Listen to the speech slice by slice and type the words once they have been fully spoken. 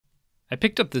I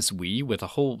picked up this Wii with a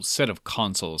whole set of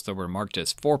consoles that were marked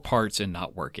as 4 parts and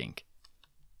not working.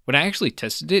 When I actually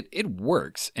tested it, it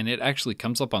works, and it actually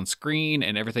comes up on screen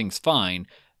and everything's fine,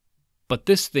 but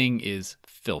this thing is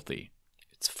filthy.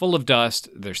 It's full of dust,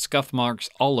 there's scuff marks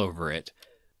all over it.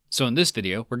 So in this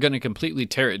video, we're going to completely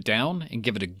tear it down and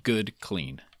give it a good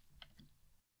clean.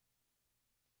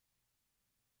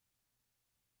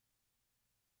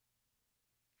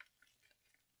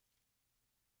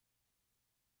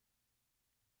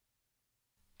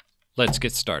 Let's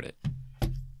get started.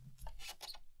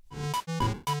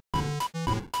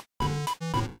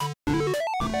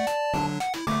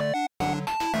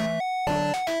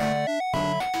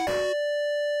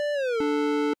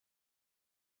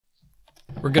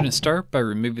 We're going to start by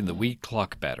removing the Wii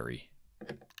clock battery.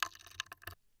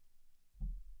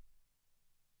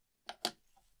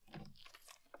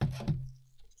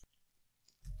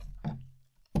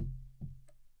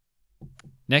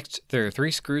 Next, there are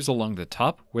 3 screws along the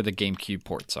top where the GameCube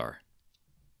ports are.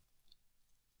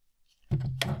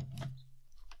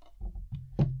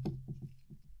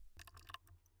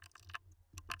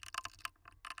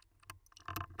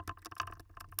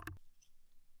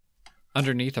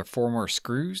 Underneath are 4 more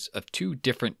screws of 2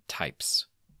 different types.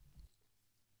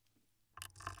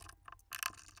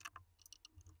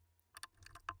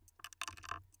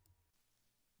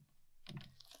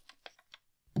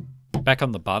 Back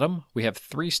on the bottom, we have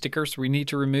 3 stickers we need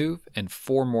to remove and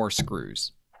 4 more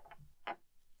screws.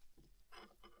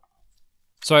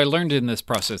 So I learned in this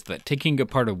process that taking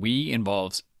apart a Wii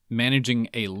involves managing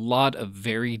a lot of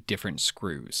very different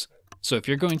screws. So if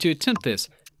you're going to attempt this,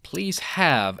 please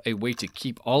have a way to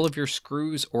keep all of your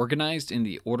screws organized in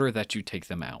the order that you take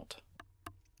them out.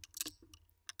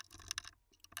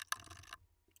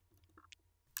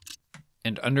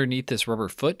 And underneath this rubber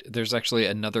foot, there's actually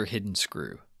another hidden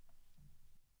screw.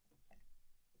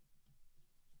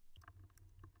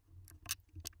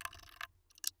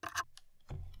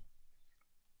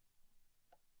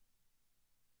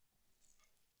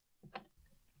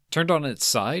 Turned on its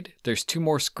side, there's 2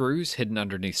 more screws hidden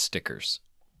underneath stickers.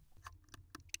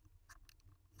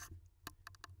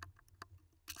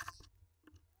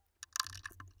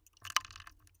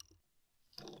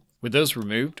 With those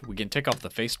removed, we can take off the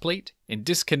faceplate and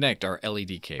disconnect our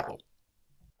LED cable.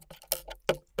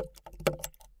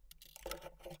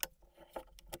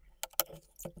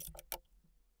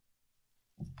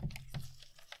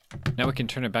 Now we can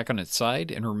turn it back on its side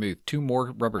and remove 2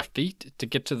 more rubber feet to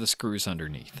get to the screws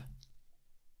underneath.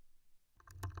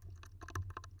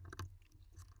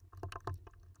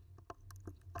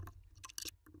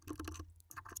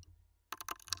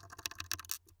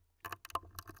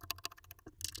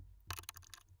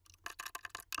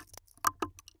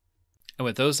 And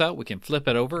with those out, we can flip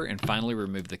it over and finally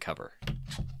remove the cover.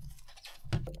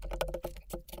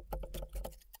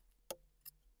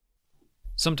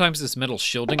 Sometimes this metal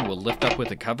shielding will lift up with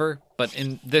the cover, but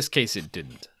in this case it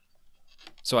didn't.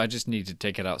 So I just need to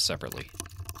take it out separately.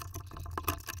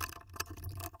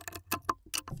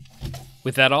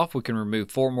 With that off, we can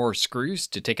remove 4 more screws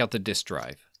to take out the disk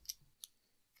drive.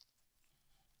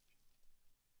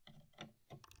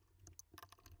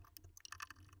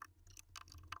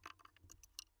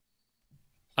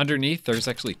 Underneath, there's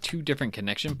actually 2 different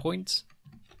connection points.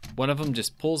 One of them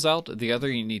just pulls out, the other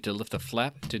you need to lift the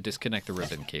flap to disconnect the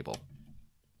ribbon cable.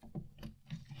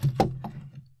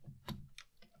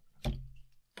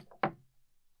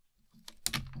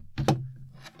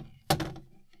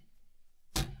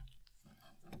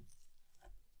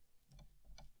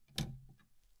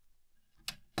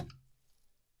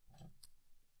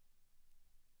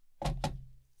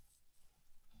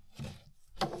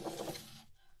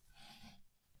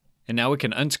 And now we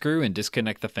can unscrew and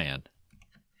disconnect the fan.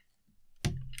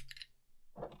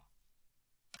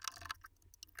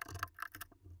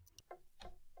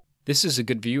 This is a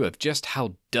good view of just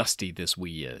how dusty this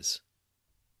Wii is.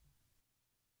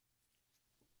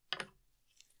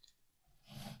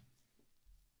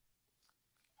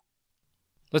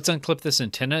 Let's unclip this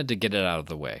antenna to get it out of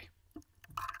the way.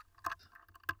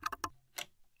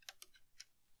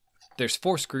 There's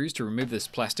 4 screws to remove this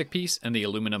plastic piece and the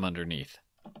aluminum underneath.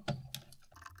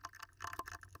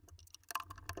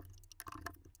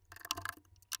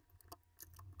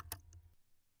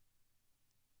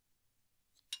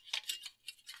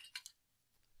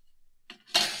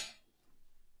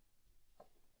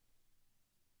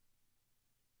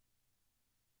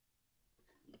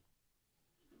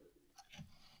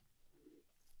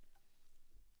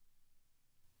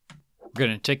 We're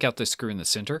going to take out this screw in the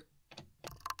center.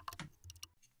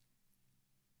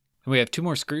 And we have 2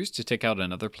 more screws to take out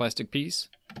another plastic piece.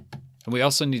 And we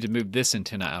also need to move this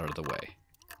antenna out of the way.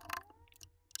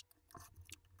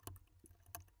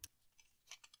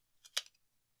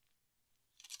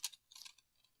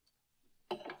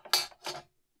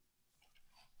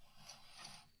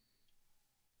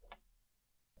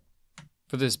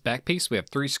 For this back piece, we have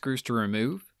 3 screws to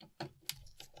remove.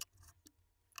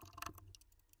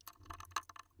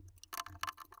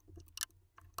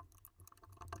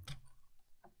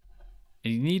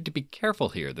 And you need to be careful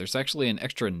here. There's actually an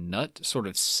extra nut sort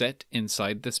of set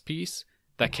inside this piece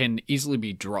that can easily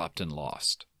be dropped and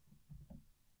lost.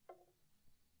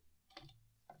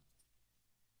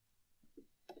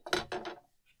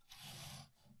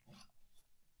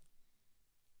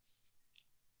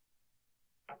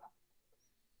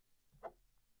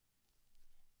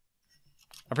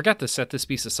 I forgot to set this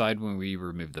piece aside when we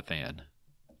removed the fan.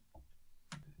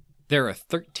 There are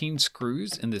 13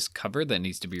 screws in this cover that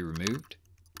needs to be removed.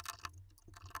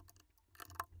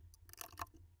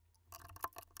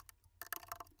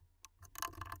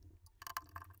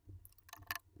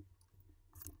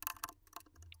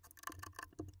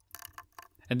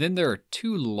 And then there are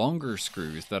 2 longer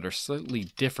screws that are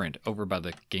slightly different over by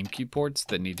the GameCube ports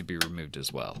that need to be removed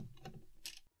as well.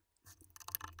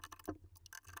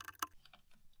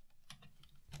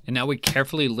 And now we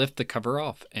carefully lift the cover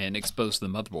off and expose the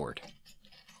motherboard.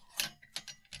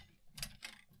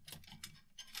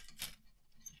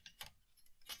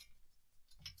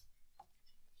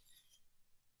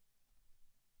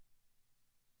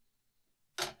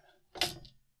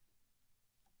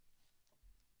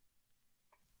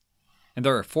 And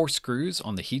there are 4 screws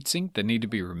on the heatsink that need to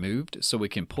be removed so we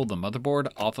can pull the motherboard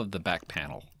off of the back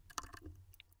panel.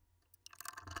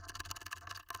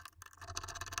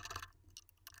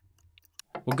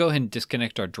 We'll go ahead and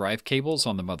disconnect our drive cables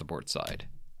on the motherboard side.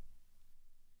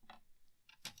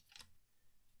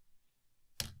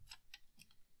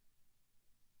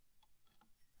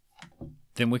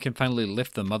 Then we can finally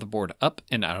lift the motherboard up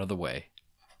and out of the way.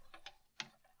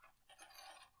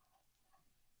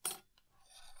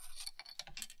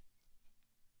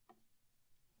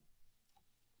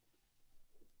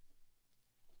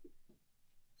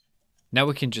 Now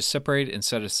we can just separate and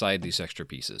set aside these extra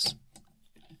pieces.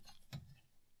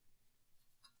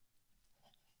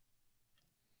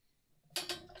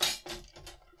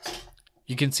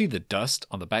 You can see the dust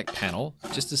on the back panel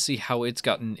just to see how it's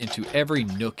gotten into every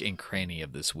nook and cranny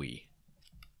of this Wii.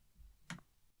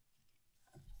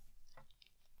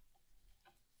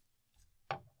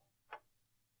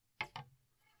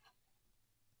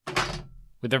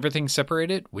 With everything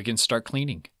separated, we can start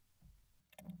cleaning.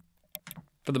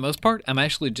 For the most part, I'm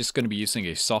actually just going to be using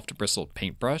a soft bristled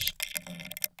paintbrush.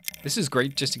 This is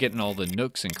great just to get in all the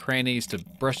nooks and crannies to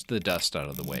brush the dust out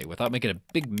of the way without making a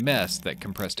big mess that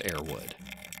compressed air would.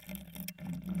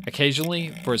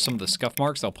 Occasionally, for some of the scuff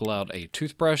marks, I'll pull out a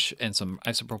toothbrush and some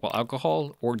isopropyl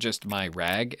alcohol or just my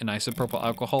rag and isopropyl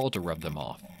alcohol to rub them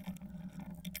off.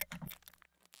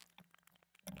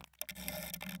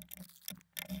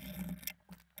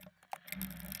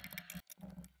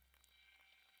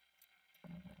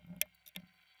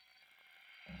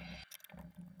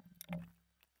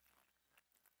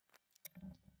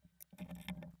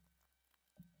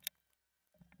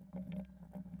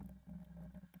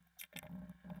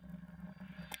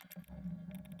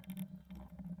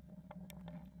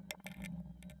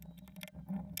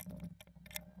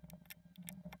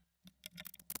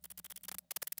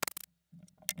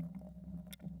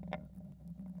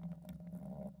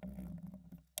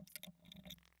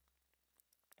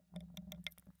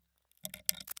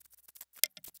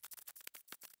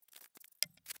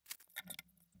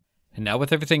 And now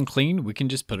with everything clean, we can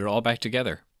just put it all back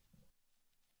together.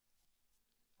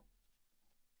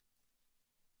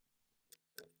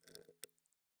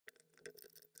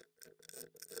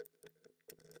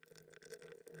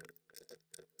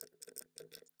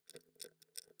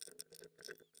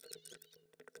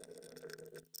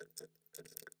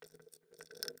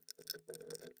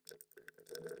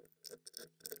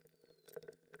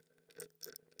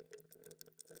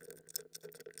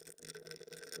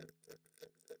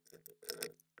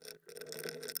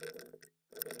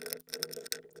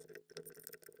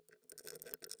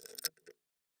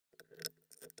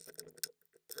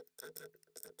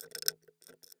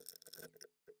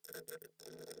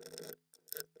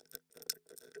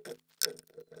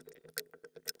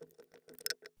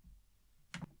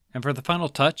 And for the final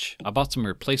touch, I bought some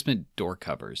replacement door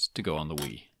covers to go on the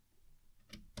Wii.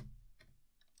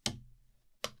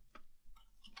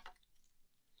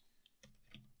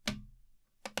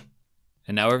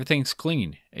 And now everything's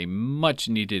clean, a much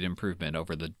needed improvement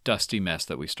over the dusty mess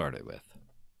that we started with.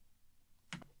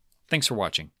 Thanks for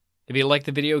watching. If you liked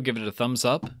the video, give it a thumbs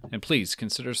up, and please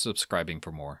consider subscribing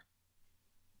for more.